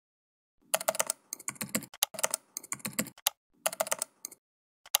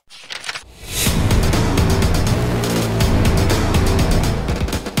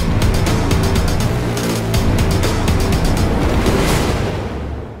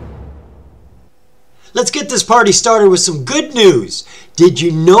Let's get this party started with some good news. Did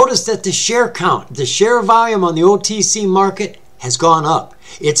you notice that the share count, the share volume on the OTC market has gone up?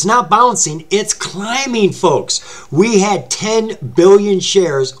 It's not bouncing, it's climbing, folks. We had 10 billion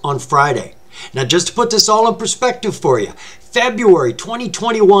shares on Friday. Now, just to put this all in perspective for you, February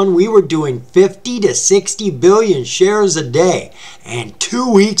 2021, we were doing 50 to 60 billion shares a day. And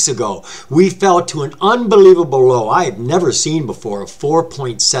 2 weeks ago, we fell to an unbelievable low I have never seen before of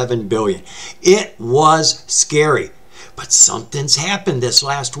 4.7 billion. It was scary. But something's happened this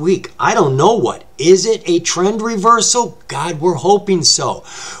last week. I don't know what. Is it a trend reversal? God, we're hoping so.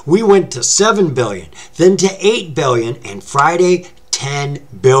 We went to 7 billion, then to 8 billion, and Friday, 10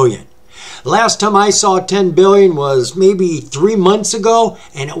 billion. Last time I saw 10 billion was maybe 3 months ago,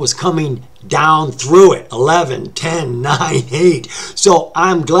 and it was coming down through it. 11, 10, 9, 8. So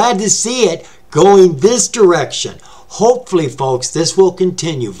I'm glad to see it going this direction. Hopefully, folks, this will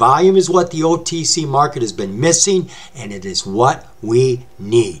continue. Volume is what the OTC market has been missing, and it is what we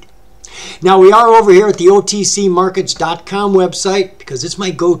need. Now, we are over here at the OTCmarkets.com website because it's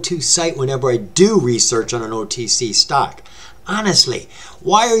my go-to site whenever I do research on an OTC stock. Honestly,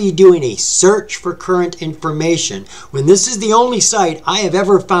 why are you doing a search for current information when this is the only site I have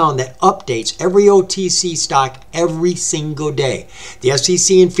ever found that updates every OTC stock every single day? The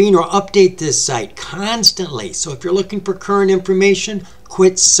SEC and FINRA update this site constantly. So if you're looking for current information,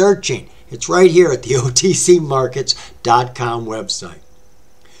 quit searching. It's right here at the OTCmarkets.com website.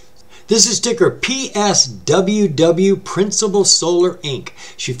 This is ticker PSWW Principal Solar Inc.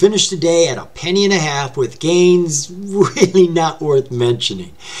 She finished the day at $0.015 with gains really not worth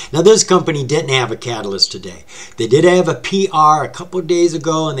mentioning. Now, this company didn't have a catalyst today. They did have a PR a couple of days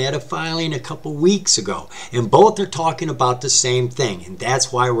ago, and they had a filing a couple weeks ago. And both are talking about the same thing, and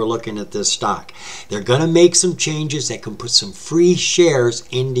that's why we're looking at this stock. They're going to make some changes that can put some free shares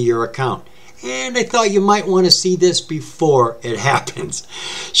into your account. And I thought you might want to see this before it happens.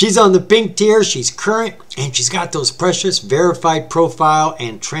 She's on the pink tier, she's current, and she's got those precious verified profile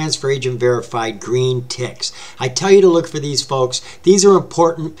and transfer agent verified green ticks. I tell you to look for these, folks. These are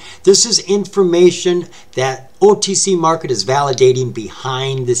important. This is information that OTC market is validating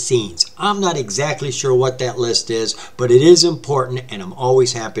behind the scenes. I'm not exactly sure what that list is, but it is important, and I'm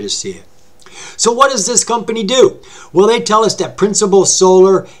always happy to see it. So what does this company do? Well, they tell us that Principal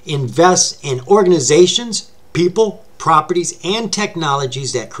Solar invests in organizations, people, properties, and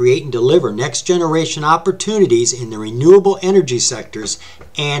technologies that create and deliver next-generation opportunities in the renewable energy sectors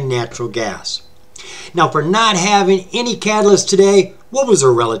and natural gas. Now, for not having any catalyst today, what was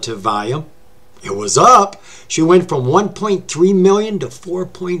her relative volume? It was up. She went from 1.3 million to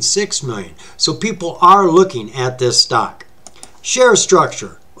 4.6 million. So people are looking at this stock. Share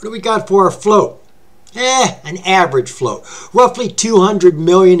structure. What do we got for our float? An average float. Roughly 200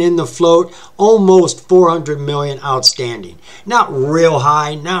 million in the float, almost 400 million outstanding. Not real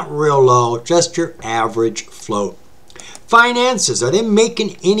high, not real low, just your average float. Finances, are they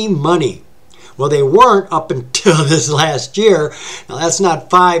making any money? Well, they weren't up until this last year. Now, that's not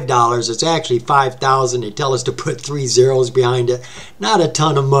 $5. It's actually $5,000. They tell us to put 3 zeros behind it. Not a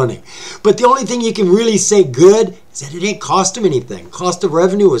ton of money. But the only thing you can really say good is that it didn't cost them anything. Cost of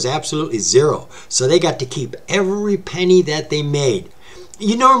revenue was absolutely zero. So they got to keep every penny that they made.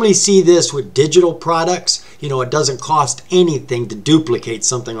 You normally see this with digital products. You know, it doesn't cost anything to duplicate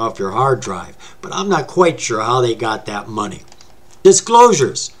something off your hard drive. But I'm not quite sure how they got that money.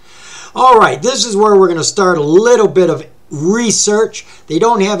 Disclosures. All right, this is where we're going to start a little bit of research. They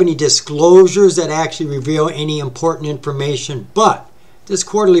don't have any disclosures that actually reveal any important information, but this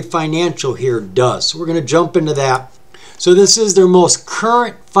quarterly financial here does. So we're going to jump into that. So this is their most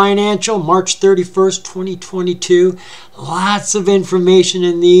current financial, March 31st, 2022. Lots of information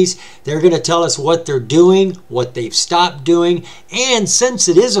in these. They're going to tell us what they're doing, what they've stopped doing. And since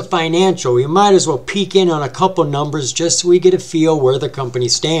it is a financial, we might as well peek in on a couple numbers just so we get a feel where the company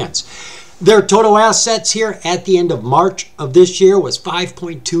stands. Their total assets here at the end of March of this year was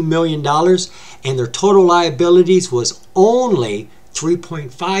 $5.2 million. And their total liabilities was only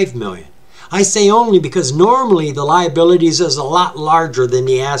 $3.5 million. I say only because normally the liabilities is a lot larger than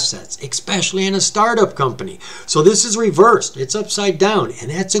the assets, especially in a startup company. So this is reversed. It's upside down,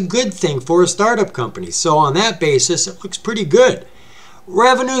 and that's a good thing for a startup company. So on that basis, it looks pretty good.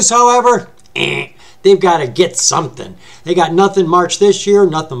 Revenues, however, they've got to get something. They got nothing March this year,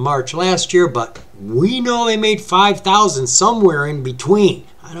 nothing March last year, but we know they made $5,000 somewhere in between.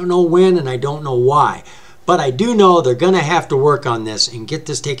 I don't know when and I don't know why. But I do know they're going to have to work on this and get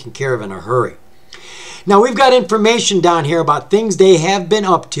this taken care of in a hurry. Now, we've got information down here about things they have been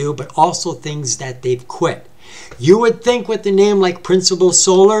up to, but also things that they've quit. You would think with a name like Principal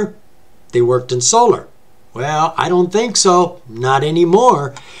Solar, they worked in solar. Well, I don't think so. Not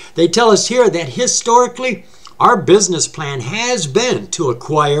anymore. They tell us here that historically, our business plan has been to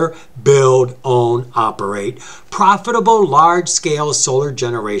acquire, build, own, operate profitable large-scale solar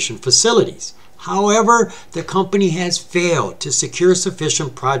generation facilities. However, the company has failed to secure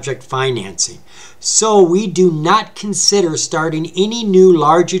sufficient project financing. So we do not consider starting any new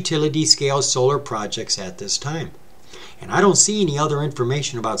large utility scale solar projects at this time. And I don't see any other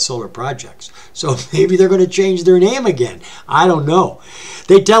information about solar projects. So maybe they're going to change their name again. I don't know.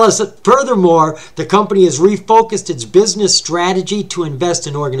 They tell us that furthermore, the company has refocused its business strategy to invest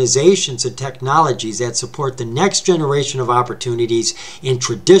in organizations and technologies that support the next generation of opportunities in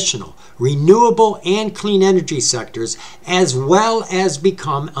traditional, renewable, and clean energy sectors, as well as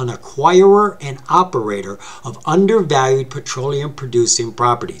become an acquirer and operator of undervalued petroleum producing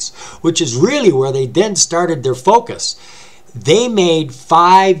properties, which is really where they then started their focus. They made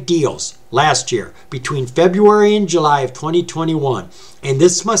 5 deals last year between February and July of 2021. And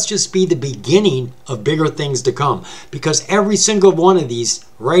this must just be the beginning of bigger things to come, because every single one of these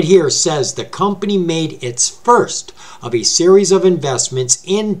right here says the company made its first of a series of investments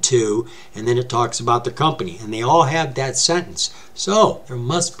into, and then it talks about the company, and they all have that sentence. So there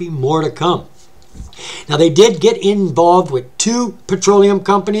must be more to come. Now, they did get involved with 2 petroleum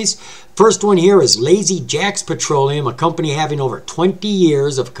companies. First one here is Lazy Jacks Petroleum, a company having over 20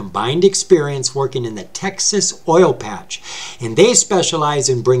 years of combined experience working in the Texas oil patch. And they specialize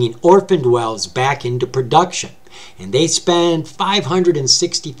in bringing orphaned wells back into production. And they spent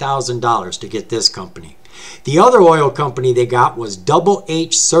 $560,000 to get this company. The other oil company they got was Double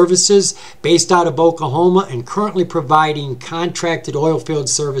H Services, based out of Oklahoma and currently providing contracted oil field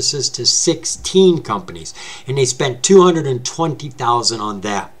services to 16 companies. And they spent $220,000 on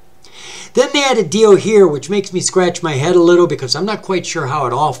that. Then they had a deal here which makes me scratch my head a little, because I'm not quite sure how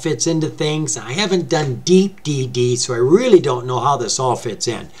it all fits into things. I haven't done deep DD, so I really don't know how this all fits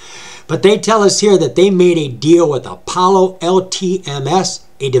in. But they tell us here that they made a deal with Apollo LTMS,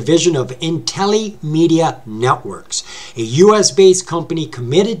 a division of Intellimedia Networks, a US-based company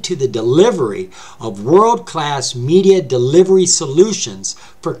committed to the delivery of world-class media delivery solutions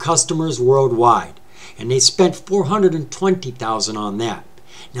for customers worldwide. And they spent $420,000 on that.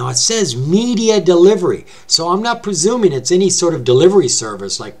 Now it says media delivery, so I'm not presuming it's any sort of delivery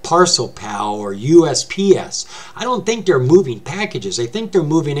service like Parcel Pal or USPS. I don't think they're moving packages. I think they're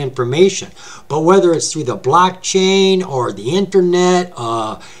moving information. But whether it's through the blockchain or the internet,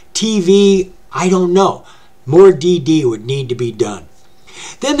 TV, I don't know. More DD would need to be done.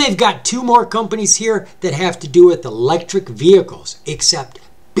 Then they've got 2 more companies here that have to do with electric vehicles, except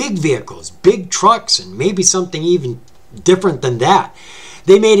big vehicles, big trucks, and maybe something even different than that.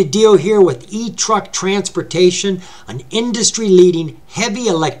 They made a deal here with eTruck Transportation, an industry-leading heavy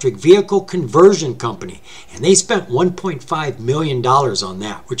electric vehicle conversion company. And they spent $1.5 million on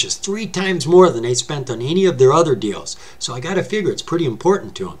that, which is 3 times more than they spent on any of their other deals. So I got to figure it's pretty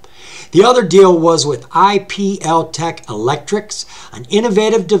important to them. The other deal was with IPL Tech Electrics, an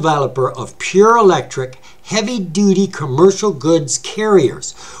innovative developer of pure electric, heavy-duty commercial goods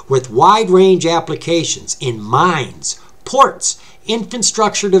carriers with wide-range applications in mines, ports,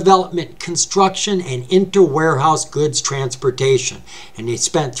 infrastructure development, construction, and inter-warehouse goods transportation. And they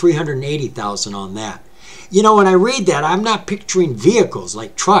spent $380,000 on that. You know, when I read that, I'm not picturing vehicles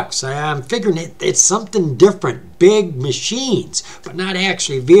like trucks. I'm figuring it's something different, big machines, but not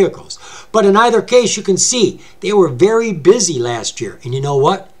actually vehicles. But in either case, you can see they were very busy last year. And you know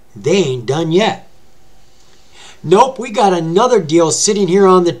what? They ain't done yet. Nope, we got another deal sitting here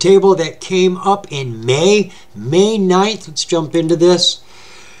on the table that came up in May 9th. Let's jump into this.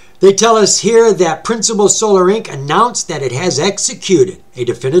 They tell us here that Principal Solar Inc. announced that it has executed a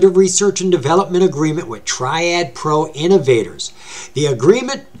definitive research and development agreement with Triad Pro Innovators. The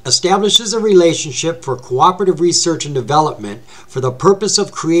agreement establishes a relationship for cooperative research and development for the purpose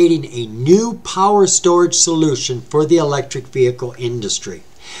of creating a new power storage solution for the electric vehicle industry.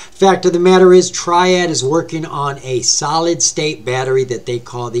 Fact of the matter is, Triad is working on a solid-state battery that they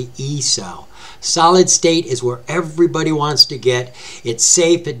call the E-cell. Solid state is where everybody wants to get. It's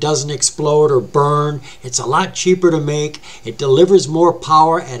safe, it doesn't explode or burn, it's a lot cheaper to make, it delivers more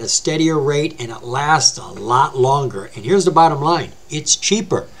power at a steadier rate, and it lasts a lot longer. And here's the bottom line, it's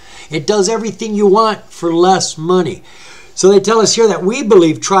cheaper. It does everything you want for less money. So they tell us here that we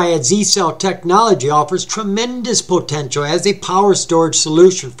believe Triad's E-cell technology offers tremendous potential as a power storage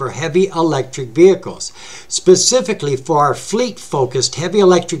solution for heavy electric vehicles, specifically for our fleet-focused heavy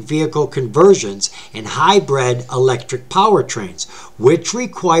electric vehicle conversions and hybrid electric powertrains, which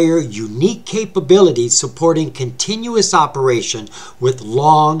require unique capabilities supporting continuous operation with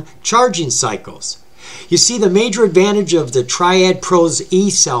long charging cycles. You see, the major advantage of the Triad Pro's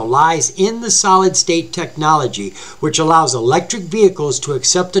E-cell lies in the solid-state technology, which allows electric vehicles to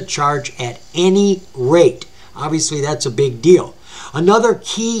accept a charge at any rate. Obviously, that's a big deal. Another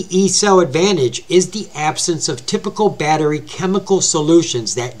key E-cell advantage is the absence of typical battery chemical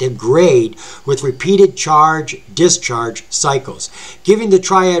solutions that degrade with repeated charge-discharge cycles, giving the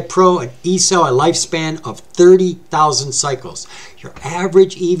Triad Pro an E-cell a lifespan of 30,000 cycles. Your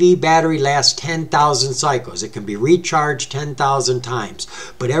average EV battery lasts 10,000 cycles. It can be recharged 10,000 times.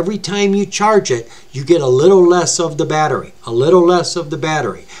 But every time you charge it, you get a little less of the battery,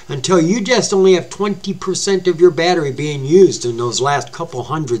 until you just only have 20% of your battery being used in those last couple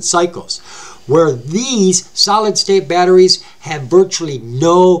hundred cycles. Where these solid-state batteries have virtually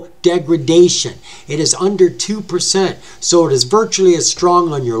no degradation. It is under 2%, so it is virtually as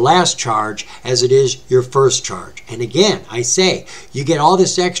strong on your last charge as it is your first charge. And again, I say, you get all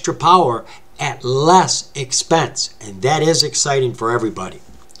this extra power at less expense, and that is exciting for everybody.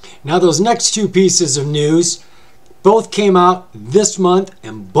 Now, those next two pieces of news both came out this month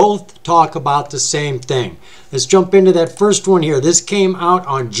and both talk about the same thing. Let's jump into that first one here. This came out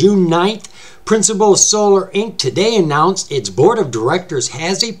on June 9th. Principal Solar Inc. today announced its board of directors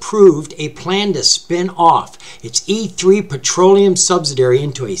has approved a plan to spin off its E3 Petroleum subsidiary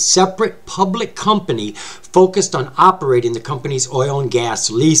into a separate public company focused on operating the company's oil and gas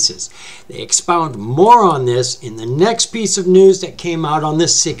leases. They expound more on this in the next piece of news that came out on the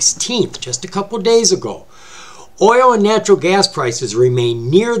 16th, just a couple days ago. Oil and natural gas prices remain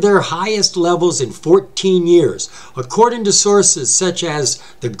near their highest levels in 14 years, according to sources such as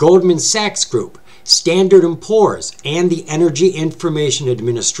the Goldman Sachs Group, Standard & Poor's, and the Energy Information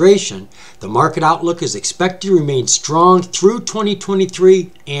Administration. The market outlook is expected to remain strong through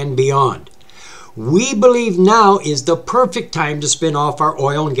 2023 and beyond. We believe now is the perfect time to spin off our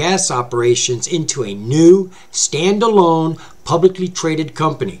oil and gas operations into a new, standalone, publicly traded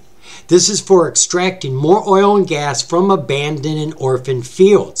company. This is for extracting more oil and gas from abandoned and orphaned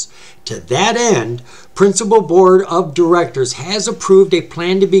fields. To that end, Principal Board of Directors has approved a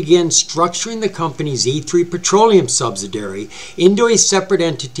plan to begin structuring the company's E3 Petroleum subsidiary into a separate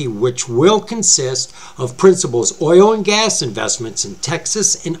entity which will consist of Principal's oil and gas investments in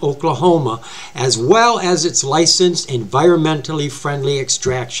Texas and Oklahoma, as well as its licensed environmentally friendly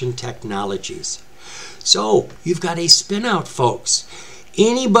extraction technologies. So, you've got a spin-out, folks.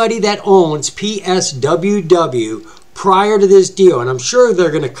 Anybody that owns PSWW prior to this deal, and I'm sure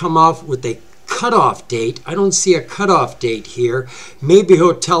they're going to come off with a cutoff date. I don't see a cutoff date here. Maybe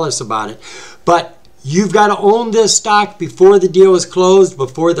he'll tell us about it. But you've got to own this stock before the deal is closed,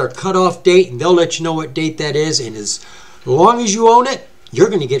 before their cutoff date, and they'll let you know what date that is. And as long as you own it, you're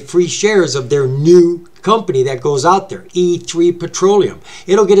going to get free shares of their new company that goes out there, E3 Petroleum.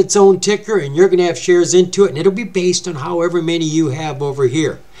 It'll get its own ticker, and you're going to have shares into it, and it'll be based on however many you have over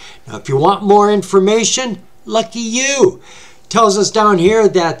here. Now, if you want more information, lucky you. Tells us down here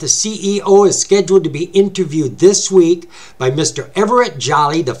that the CEO is scheduled to be interviewed this week by Mr. Everett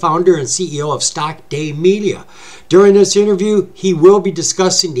Jolly, the founder and CEO of Stock Day Media. During this interview, he will be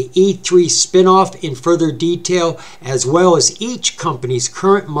discussing the E3 spinoff in further detail, as well as each company's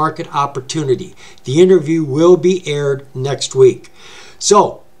current market opportunity. The interview will be aired next week.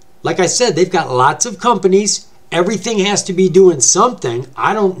 So, like I said, they've got lots of companies. Everything has to be doing something.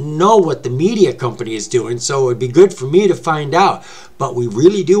 I don't know what the media company is doing, so it would be good for me to find out. But we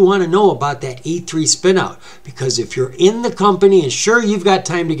really do want to know about that E3 spinout, because if you're in the company, and sure, you've got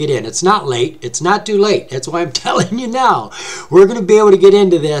time to get in. It's not late. It's not too late. That's why I'm telling you now. We're going to be able to get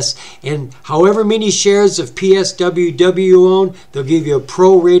into this, and however many shares of PSWW you own, they'll give you a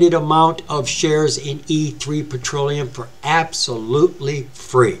prorated amount of shares in E3 Petroleum for absolutely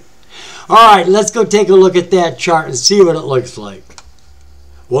free. All right, let's go take a look at that chart and see what it looks like.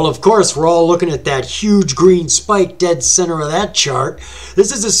 Well, of course, we're all looking at that huge green spike dead center of that chart.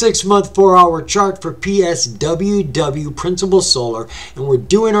 This is a 6-month, 4-hour chart for PSWW Principal Solar, and we're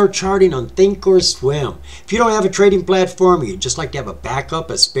doing our charting on Think or Swim. If you don't have a trading platform, you'd just like to have a backup,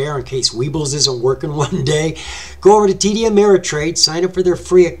 a spare in case Weebles isn't working one day, go over to TD Ameritrade, sign up for their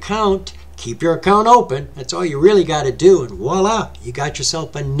free account. Keep your account open. That's all you really got to do. And voila, you got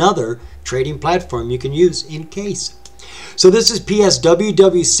yourself another trading platform you can use in case. So this is PSWW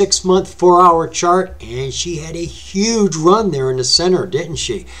 6-month 4-hour chart, and she had a huge run there in the center, didn't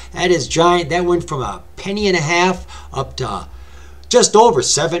she? That is giant. That went from a penny and a half up to just over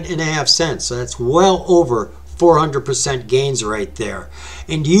 7.5 cents. So that's well over 400% gains right there.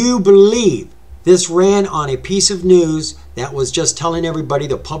 And you believe this ran on a piece of news that was just telling everybody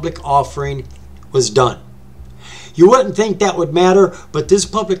the public offering was done. You wouldn't think that would matter, but this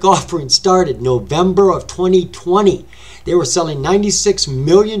public offering started November of 2020. They were selling 96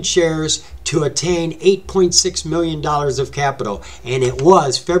 million shares to attain $8.6 million of capital. And it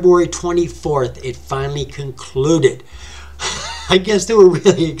was February 24th, it finally concluded. I guess they were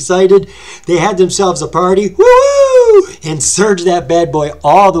really excited. They had themselves a party, woo, and surged that bad boy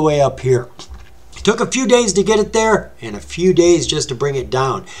all the way up here. It took a few days to get it there and a few days just to bring it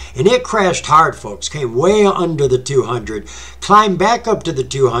down. And it crashed hard, folks. Came way under the 200, climbed back up to the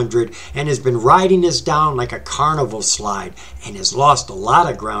 200, and has been riding this down like a carnival slide and has lost a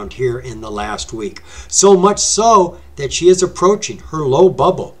lot of ground here in the last week. So much so that she is approaching her low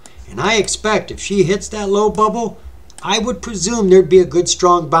bubble. And I expect if she hits that low bubble, I would presume there'd be a good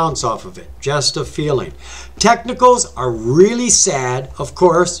strong bounce off of it. Just a feeling. Technicals are really sad, of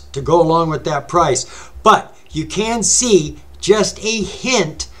course, to go along with that price. But you can see just a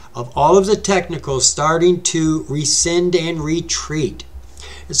hint of all of the technicals starting to rescind and retreat.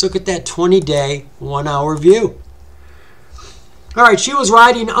 Let's look at that 20-day, 1-hour view. All right, she was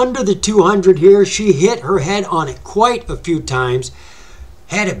riding under the 200 here. She hit her head on it quite a few times.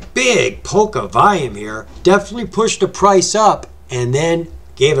 Had a big poke of volume here, definitely pushed the price up and then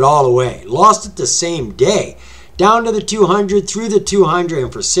gave it all away. Lost it the same day, down to the 200, through the 200,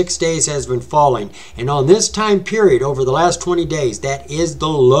 and for 6 days has been falling. And on this time period, over the last 20 days, that is the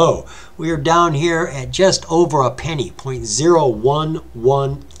low. We are down here at just over a penny,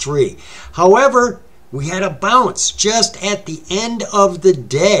 0.0113. However, we had a bounce just at the end of the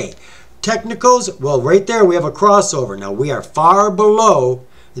day. Technicals, well, right there we have a crossover. Now we are far below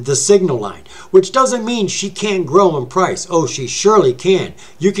the signal line, which doesn't mean she can't grow in price. Oh, she surely can.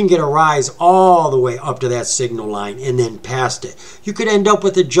 You can get a rise all the way up to that signal line and then past it. You could end up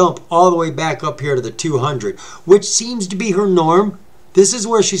with a jump all the way back up here to the 200, which seems to be her norm. This is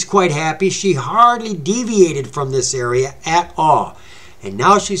where she's quite happy. She hardly deviated from this area at all. And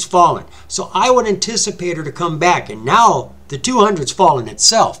now she's fallen. So I would anticipate her to come back. And now the 200's fallen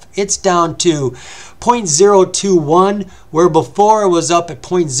itself. It's down to 0.021, where before it was up at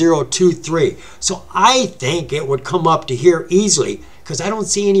 0.023. So I think it would come up to here easily because I don't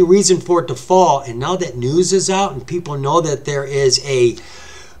see any reason for it to fall. And now that news is out and people know that there is a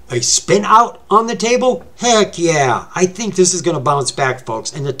spin out on the table, heck yeah. I think this is going to bounce back,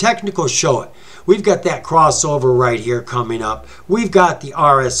 folks. And the technicals show it. We've got that crossover right here coming up. We've got the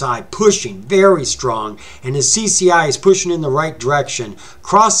RSI pushing very strong, and the CCI is pushing in the right direction,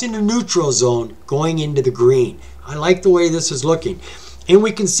 crossing the neutral zone, going into the green. I like the way this is looking. And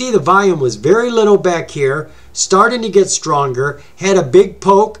we can see the volume was very little back here, starting to get stronger, had a big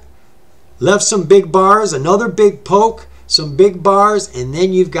poke, left some big bars, another big poke, some big bars, and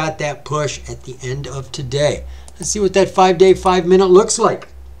then you've got that push at the end of today. Let's see what that 5-day, 5-minute looks like.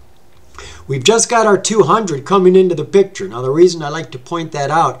 We've just got our 200 coming into the picture. Now, the reason I like to point that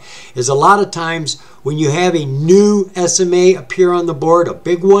out is a lot of times when you have a new SMA appear on the board, a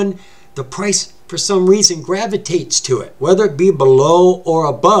big one, the price for some reason gravitates to it. Whether it be below or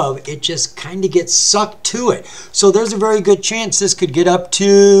above, it just kind of gets sucked to it. So there's a very good chance this could get up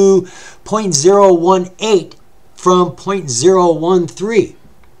to 0.018 from 0.013.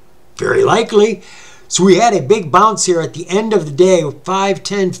 Very likely. So we had a big bounce here at the end of the day, 5,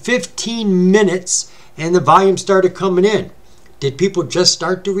 10, 15 minutes, and the volume started coming in. Did people just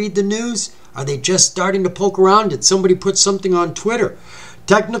start to read the news? Are they just starting to poke around? Did somebody put something on Twitter?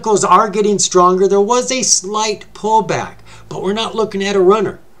 Technicals are getting stronger. There was a slight pullback, but we're not looking at a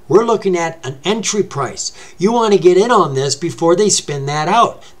runner. We're looking at an entry price. You want to get in on this before they spin that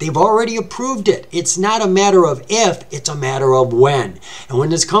out. They've already approved it. It's not a matter of if, it's a matter of when. And when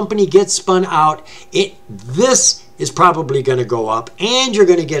this company gets spun out, this is probably going to go up, and you're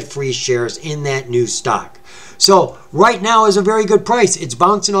going to get free shares in that new stock. So right now is a very good price. It's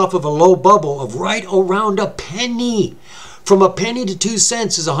bouncing off of a low bubble of right around a penny. From a penny to 2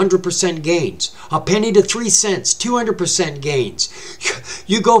 cents is 100% gains. A penny to 3 cents, 200% gains.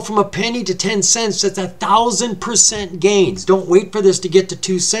 You go from a penny to 10 cents, that's 1,000% gains. Don't wait for this to get to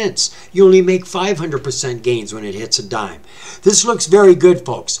 2 cents. You only make 500% gains when it hits a dime. This looks very good,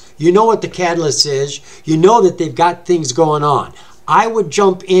 folks. You know what the catalyst is. You know that they've got things going on. I would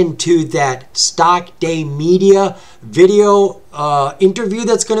jump into that Stock Day Media video interview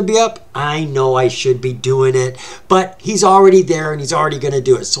that's going to be up. I know I should be doing it, but he's already there and he's already going to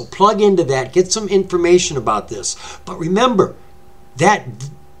do it. So plug into that, get some information about this. But remember, that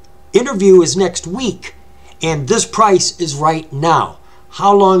interview is next week, and this price is right now.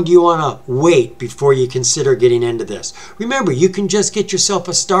 How long do you want to wait before you consider getting into this? Remember, you can just get yourself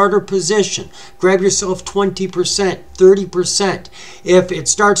a starter position. Grab yourself 20%, 30%. If it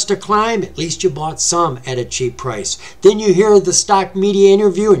starts to climb, at least you bought some at a cheap price. Then you hear the stock media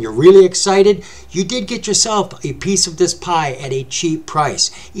interview and you're really excited. You did get yourself a piece of this pie at a cheap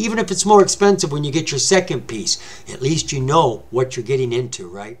price. Even if it's more expensive when you get your second piece, at least you know what you're getting into,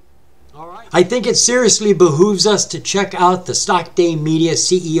 right? I think it seriously behooves us to check out the Stock Day Media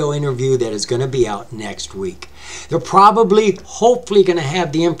CEO interview that is going to be out next week. They're probably, hopefully, going to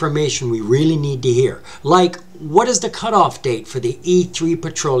have the information we really need to hear. Like, what is the cutoff date for the E3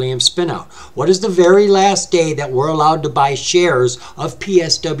 Petroleum spinout? What is the very last day that we're allowed to buy shares of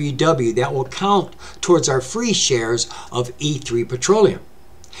PSWW that will count towards our free shares of E3 Petroleum?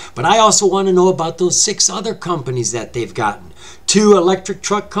 But I also want to know about those 6 other companies that they've gotten. 2 electric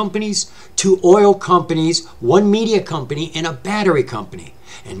truck companies, 2 oil companies, 1 media company, and a battery company.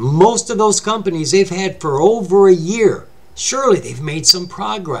 And most of those companies they've had for over a year. Surely they've made some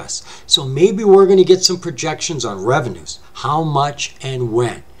progress. So maybe we're going to get some projections on revenues, how much and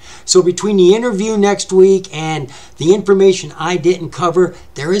when. So between the interview next week and the information I didn't cover,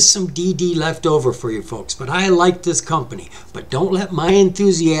 there is some DD left over for you folks. But I like this company. But don't let my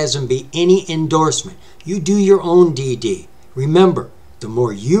enthusiasm be any endorsement. You do your own DD. Remember, the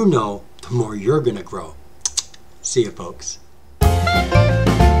more you know, the more you're going to grow. See you, folks.